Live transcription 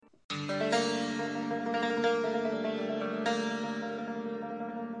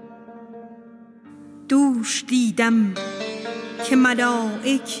دوش دیدم که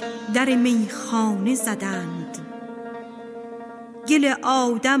ملائک در میخانه زدند، گل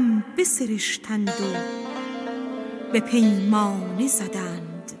آدم بسرشتند و به پیمانه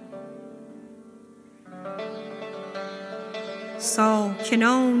زدند.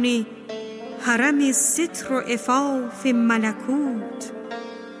 ساکنان حرم ستر و عفاف ملکوت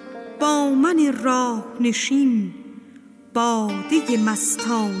با من راه نشین باده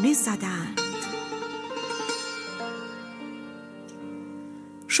مستانه زدند.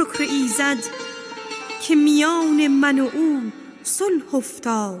 شکر ایزد که میان من و او صلح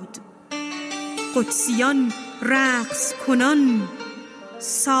افتاد، قدسیان رقص کنان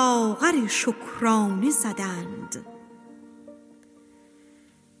ساغر شکرانه زدند.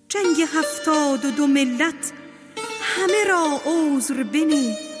 جنگ 72 ملت همه را عذر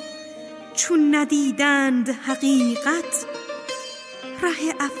بنه، چون ندیدند حقیقت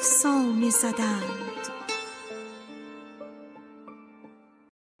ره افسانه زدند.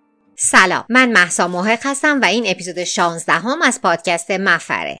 سلام، من مهسا محق هستم و این اپیزود 16 از پادکست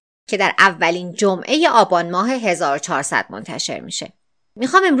مفره که در اولین جمعه آبان ماه 1400 منتشر میشه.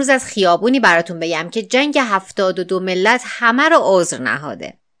 میخوام امروز از خیابونی براتون بگم که جنگ 72 ملت همه رو عذر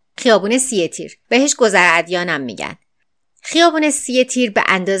نهاده. خیابون 3 تیر، بهش گذر ادیانم میگن. خیابون 3 تیر به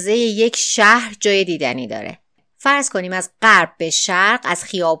اندازه یک شهر جای دیدنی داره. فرض کنیم از غرب به شرق از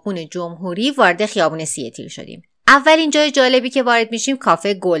خیابون جمهوری وارد خیابون 3 تیر شدیم. اولین جای جالبی که وارد میشیم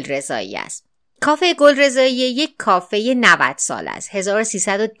کافه گلرضایی است. کافه گلرضایی یک کافه 90 سال است.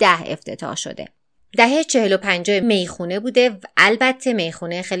 1310 افتتاح شده. دهه 45 میخونه بوده. البته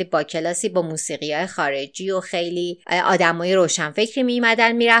میخونه خیلی با کلاسی با موسیقی‌های خارجی و خیلی آدمای روشنفکری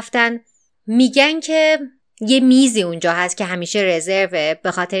میمدن میرفتن. میگن که یه میزی اونجا هست که همیشه رزروه،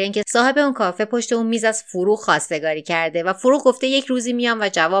 به خاطر اینکه صاحب اون کافه پشت اون میز از فروغ خواستگاری کرده و فروغ گفته یک روزی میام و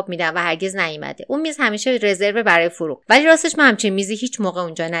جواب میدم و هرگز نیومده. اون میز همیشه رزرو برای فروغ. ولی راستش من همچین میزی هیچ موقع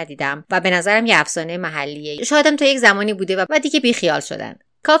اونجا ندیدم و به نظرم یه افسانه محلیه. شایدم تا یک زمانی بوده و بعد دیگه بیخیال شدن.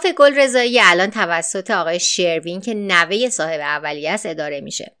 کافه گلرضایی الان توسط آقای شروین که نوه صاحب اولیه است اداره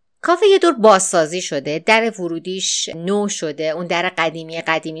میشه. کافه یه دور بازسازی شده، در ورودیش نو شده، اون در قدیمی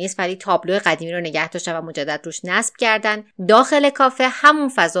نیست ولی تابلو قدیمی رو نگه داشتن و مجدد روش نصب کردن. داخل کافه همون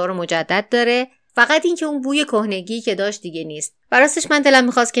فضا رو مجدد داره، فقط اینکه اون بوی کهنگی که داشت دیگه نیست. و راستش من دلم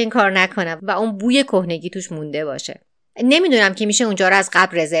می‌خواست که این کار نکنم و اون بوی کهنگی توش مونده باشه. نمیدونم که میشه اونجا رو از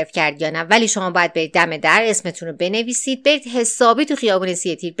قبل رزرو کرد یا نه، ولی شما باید برید دم در اسمتون رو بنویسید، برید حسابی تو خیابون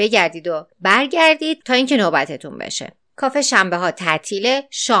 3 تیر بگردید و برگردید تا اینکه نوبتتون بشه. کافه شنبه ها تعطیله،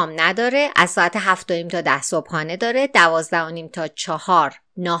 شام نداره، از ساعت 7:30 تا 10 صبحانه داره، 12:30 تا 4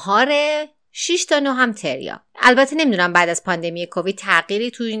 ناهاره، 6 تا 9 هم تریا. البته نمیدونم بعد از پاندمی کووید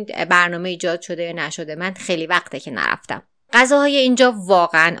تغییری تو این برنامه ایجاد شده یا نشده، من خیلی وقته که نرفتم. غذاهای اینجا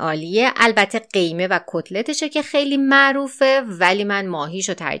واقعا عالیه. البته قیمه و کتلتشه که خیلی معروفه، ولی من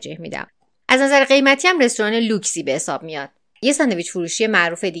ماهیشو ترجیح میدم. از نظر قیمتی هم رستوران لوکسی به حساب میاد. یه ساندویچ فروشی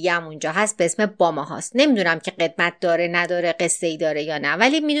معروف دیگه هم اونجا هست به اسم باماهاست. نمیدونم که قدمت داره نداره، قصه‌ای داره یا نه،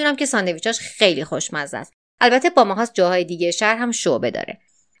 ولی میدونم که ساندویچاش خیلی خوشمزه است. البته باماهاست جاهای دیگه شهر هم شعبه داره.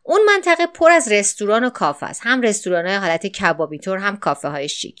 اون منطقه پر از رستوران و کافه است، هم رستوران‌های حالت کبابی تور، هم کافه‌های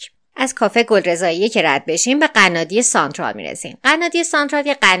شیک. از کافه گلرضایی که رد بشیم به قنادی سانترال میرسیم. قنادی سانترال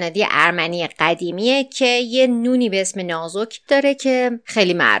یه قنادی ارمنی قدیمیه که یه نونی به اسم نازک داره که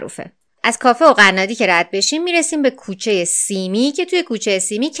خیلی معروفه. از کافه و قنادی که رد بشیم میرسیم به کوچه سیمی که توی کوچه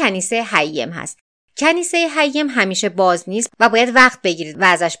سیمی کنیسه حیم هست. کنیسه حیم همیشه باز نیست و باید وقت بگیرید و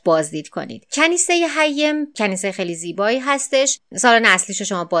ازش بازدید کنید. کنیسه حیم کنیسه خیلی زیبایی هستش. سالن اصلیشو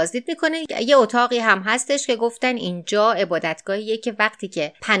شما بازدید میکنید. یه اتاقی هم هستش که گفتن اینجا عبادتگاهیه که وقتی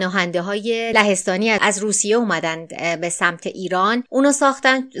که پناهنده های لهستانی از روسیه اومدن به سمت ایران اونو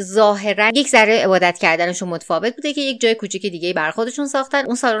ساختن. ظاهرا یک ذره عبادت کردنشون متفاوت بوده که یک جای کوچیک دیگه برای خودشون ساختن.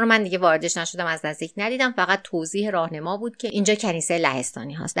 اون سالن رو من دیگه واردش نشدم، از نزدیک ندیدم، فقط توضیح راهنما بود که اینجا کنیسه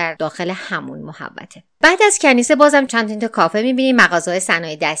لهستانی هست در داخل همون محوطه. بعد از کنیسه بازم چند تا کافه می‌بینیم، مغازه‌های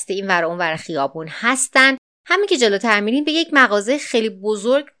صنایع دستی اینور و اونور خیابون هستن. همین که جلوتر میریم به یک مغازه خیلی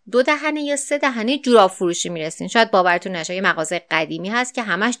بزرگ 2 دهنه یا 3 دهنه جوراب فروشی میرسین. شاید باورتون نشه، یه مغازه قدیمی هست که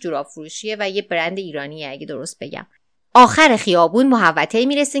همش جوراب فروشیه و یه برند ایرانیه اگه درست بگم. آخر خیابون محوطه‌ای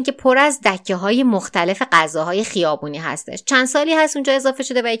میرسین که پر از دکه‌های مختلف غذاهای خیابونی هستش. چند سالی هست اونجا اضافه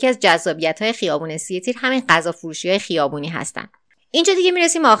شده و یکی از جذابیت‌های خیابون 3 تیر همین غذا فروشی‌های خیابونی هستن. اینجا دیگه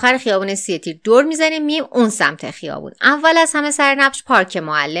میرسیم آخر خیابون 3 تیر، دور میزنیم مییم اون سمت خیابون. اول از همه سرنبش پارک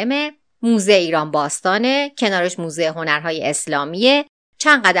معلمه، موزه ایران باستانه، کنارش موزه هنرهای اسلامیه،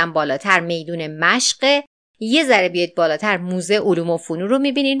 چند قدم بالاتر میدون مشق، یه ذره بیاید بالاتر موزه علوم و فنون رو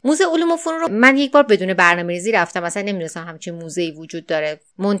میبینین. موزه علوم و فنون رو من یک بار بدون برنامه‌ریزی رفتم، مثلا نمیدونستم همچین موزه‌ای وجود داره.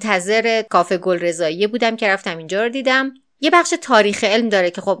 منتظر کافه گلرضایی بودم که رفتم اینجا رو دیدم. یه بخش تاریخ علم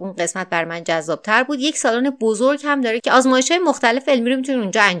داره که خب اون قسمت بر من جذاب‌تر بود. یک سالن بزرگ هم داره که آزمایش‌های مختلف علمی رو میتونید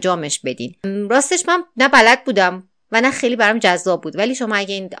اونجا انجامش بدین. راستش من نه بلد بودم و نه خیلی برام جذاب بود، ولی شما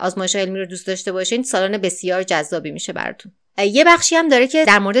اگه این آزمایش‌های علمی رو دوست داشته باشین سالن بسیار جذابی میشه براتون. یه بخشی هم داره که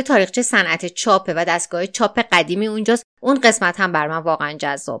در مورد تاریخچه صنعت چاپه و دستگاه چاپ قدیمی اونجاست. اون قسمت هم بر من واقعا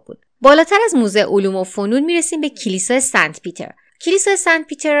جذاب بود. بالاتر از موزه علوم و فنون میرسیم به کلیسای سنت پیتر. کلیسای سنت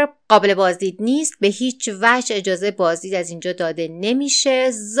پیتر قابل بازدید نیست، به هیچ وجه اجازه بازدید از اینجا داده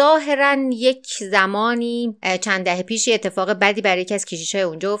نمیشه. ظاهرا یک زمانی چند دهه پیش اتفاق بدی برای یکی از کشیشای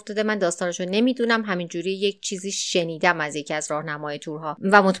اونجا افتاده. من داستانشو نمیدونم، همینجوری یک چیزی شنیدم از یکی از راهنمای تورها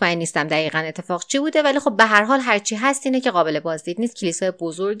و مطمئن نیستم دقیقاً اتفاق چی بوده، ولی خب به هر حال هرچی هست اینه که قابل بازدید نیست. کلیسای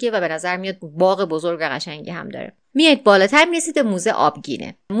بزرگیه و به نظر میاد باغ بزرگ و قشنگی هم داره. میاد بالاتر میرسید به موزه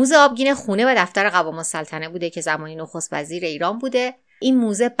آبگینه. موزه آبگینه خونه و دفتر قوام السلطنه بوده که زمانی نخست وزیر ایران بوده. این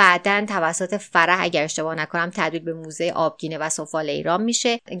موزه بعداً توسط فرح اگر اشتباه نکنم تبدیل به موزه آبگینه و سفال ایران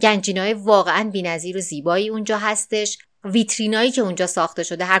میشه. گنجینه‌های واقعاً بی‌نظیر و زیبایی اونجا هستش. ویترینایی که اونجا ساخته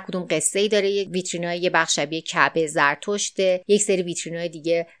شده هر کدوم قصه‌ای داره. یک ویترینای یه بخش شبیه کعبه زرتشته، یک سری ویترینای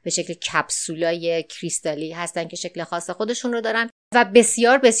دیگه به شکل کپسولای کریستالی هستن که شکل خاص خودشون رو دارن و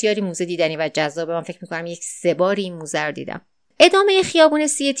بسیار بسیاری موزه دیدنی و جذابه. من فکر می‌کنم یک 3 بار این موزه رو دیدم. ادامه خیابون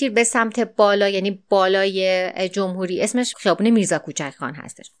 30 تیر به سمت بالا، یعنی بالای جمهوری، اسمش خیابون میرزا کوچکخان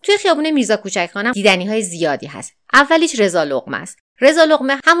هستش. توی خیابون میرزا کوچکخان هم دیدنی‌های زیادی هست. اولیش رضا لقمه است. رضا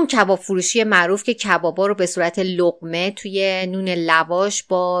لقمه همون کباب فروشی معروف که کبابا رو به صورت لقمه توی نون لواش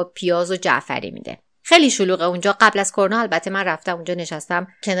با پیاز و جعفری میده. خیلی شلوغه اونجا. قبل از کرونا البته من رفتم اونجا، نشستم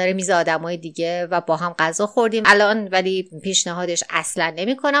کنار میز آدمای دیگه و با هم غذا خوردیم. الان ولی پیشنهادش اصلا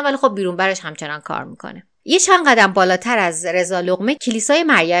نمی‌کنم، ولی خب بیرون برش همچنان کار میکنه. یه چند قدم بالاتر از رضا لقمه کلیسای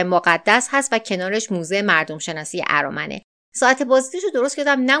مریم مقدس هست و کنارش موزه مردم شناسی ارامنه. ساعت بازدیدشو درست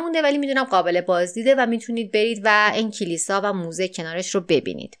کردم نمونده، ولی میدونم قابل بازدیده و میتونید برید و این کلیسا و موزه کنارش رو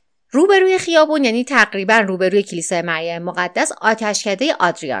ببینید. روبروی خیابون، یعنی تقریبا روبروی کلیسای مریم مقدس، آتشکده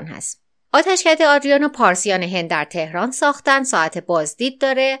آدریان هست. آتشکده آدریان رو پارسیان هند در تهران ساختن. ساعت بازدید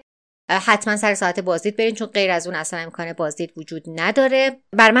داره. حتما سر ساعت بازدید برین، چون غیر از اون اصلا امکان بازدید وجود نداره.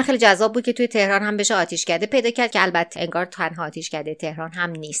 بر من خیلی جذاب بود که توی تهران هم بشه آتشکده پیدا کرد، که البته انگار تنها آتشکده تهران هم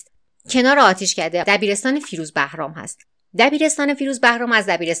نیست. کنار آتشکده دبیرستان فیروز بهرام هست. دبیرستان فیروز بهرام از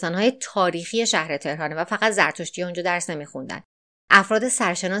دبیرستان‌های تاریخی شهر تهرانه و فقط زرتشتی اونجا درس نمی‌خوندن. افراد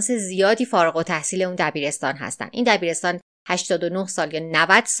سرشناس زیادی فارغ التحصیل اون دبیرستان هستن. این دبیرستان 89 سال یا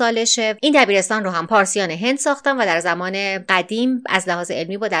 90 سالشه. این دبیرستان رو هم پارسیان هند ساختن و در زمان قدیم از لحاظ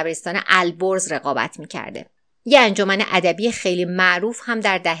علمی با دبیرستان البرز رقابت می‌کرده. یه انجمن ادبی خیلی معروف هم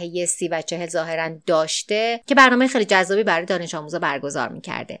در دهه 30 و 40 ظاهراً داشته که برنامه خیلی جذابی برای دانش آموزا برگزار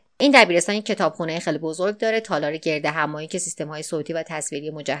می‌کرده. این دبیرستان یک کتابخونه خیلی بزرگ داره، تالار گردهمایی که سیستم‌های صوتی و تصویری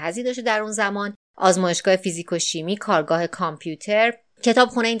مجهزی داشته در اون زمان، آزمایشگاه فیزیک و شیمی، کارگاه کامپیوتر.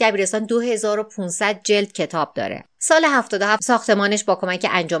 کتابخونه این دبیرستان 2500 جلد کتاب داره. سال 77 ساختمانش با کمک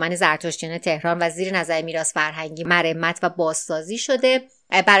انجمن زرتشتیان تهران و زیر نظر میراث فرهنگی مرمت و بازسازی شده.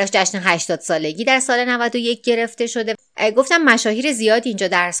 براش جشن 80 سالگی در سال 91 گرفته شده. گفتم مشاهیر زیادی اینجا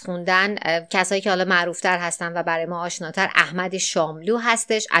درس خوندن. کسایی که حالا معروفتر هستن و برای ما آشناتر، احمد شاملو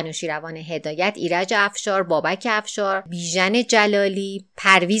هستش، انوشیروان هدایت، ایرج افشار، بابک افشار، بیژن جلالی،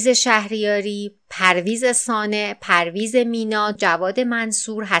 پرویز شهریاری، پرویز سانه، پرویز مینا، جواد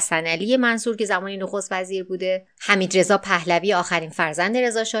منصور، حسن علی منصور که زمانی نخست وزیر بوده، حمید رضا پهلوی آخرین فرزند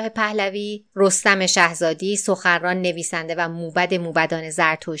رضا شاه پهلوی، رستم شهزادی، سخنران، نویسنده و موبدان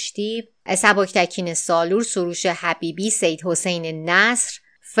زرتشتی، سبکتکین سالور، سروش حبیبی، سید حسین نصر،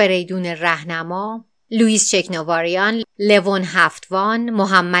 فریدون رهنما، لوئیس چکنواریان، لوون هفتوان،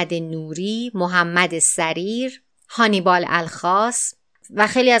 محمد نوری، محمد سریر، هانیبال الخاص و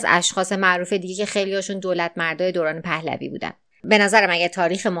خیلی از اشخاص معروف دیگه که خیلی هاشون دولت مردای دوران پهلوی بودن. به نظرم اگه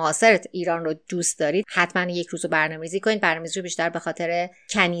تاریخ معاصر ایران رو دوست دارید حتما یک روز برنامه‌ریزی کنید. برنامه‌ریزی رو بیشتر به خاطر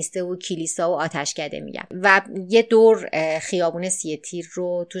کنیسته و کلیسا و آتشکده میگم و یه دور خیابون 30 تیر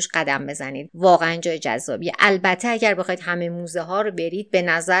رو توش قدم بزنید. واقعا جای جذابیه. البته اگر بخواید همه موزه ها رو برید به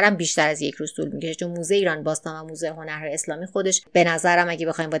نظرم بیشتر از یک روز طول میکشه، چون موزه ایران باستان و موزه هنر اسلامی خودش به نظرم اگه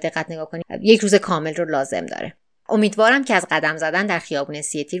بخواید با دقت نگاه کنید یک روز کامل رو لازم داره. امیدوارم که از قدم زدن در خیابون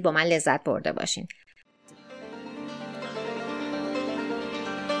 30 تیر با من لذت برده باشین.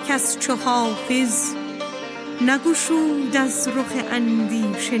 کس چو حافظ نگشود از رخ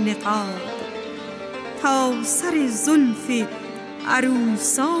اندیشه نقاب، تا سر زلف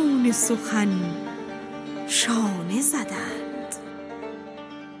عروسان سخن شانه زدند.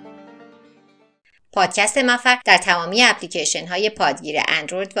 پادکست مفر در تمامی اپلیکیشن های پادگیر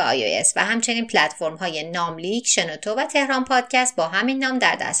اندروید و iOS و همچنین پلتفرم های ناملیک، شنوتو و تهران پادکست با همین نام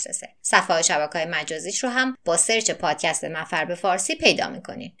در دسترسه. صفحه شبکه‌های مجازیش رو هم با سرچ پادکست مفر به فارسی پیدا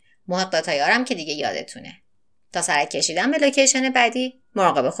می‌کنین. محق داتایارم که دیگه یادتونه. تا سرک کشیدن به لوکیشن بعدی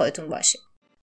مراقب خودتون باشید.